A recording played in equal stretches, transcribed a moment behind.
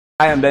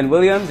Hi, I'm Ben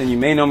Williams, and you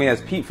may know me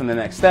as Pete from The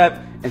Next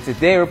Step, and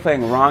today we're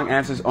playing Wrong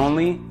Answers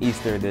Only,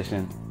 Easter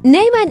Edition.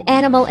 Name an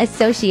animal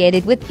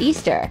associated with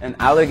Easter. An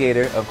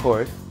alligator, of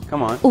course.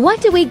 Come on. What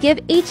do we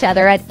give each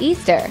other at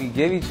Easter? We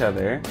give each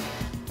other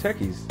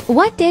turkeys.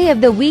 What day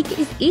of the week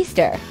is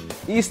Easter?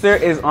 Easter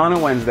is on a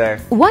Wednesday.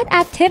 What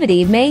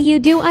activity may you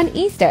do on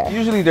Easter?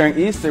 Usually during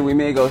Easter, we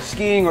may go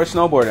skiing or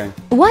snowboarding.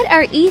 What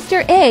are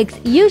Easter eggs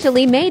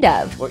usually made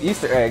of? Well,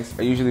 Easter eggs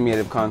are usually made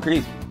of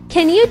concrete.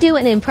 Can you do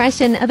an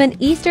impression of an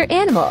Easter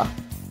animal?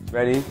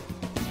 Ready?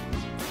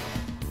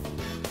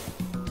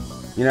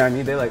 You know what I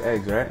mean? They like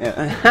eggs, right?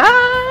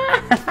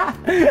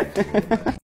 Yeah.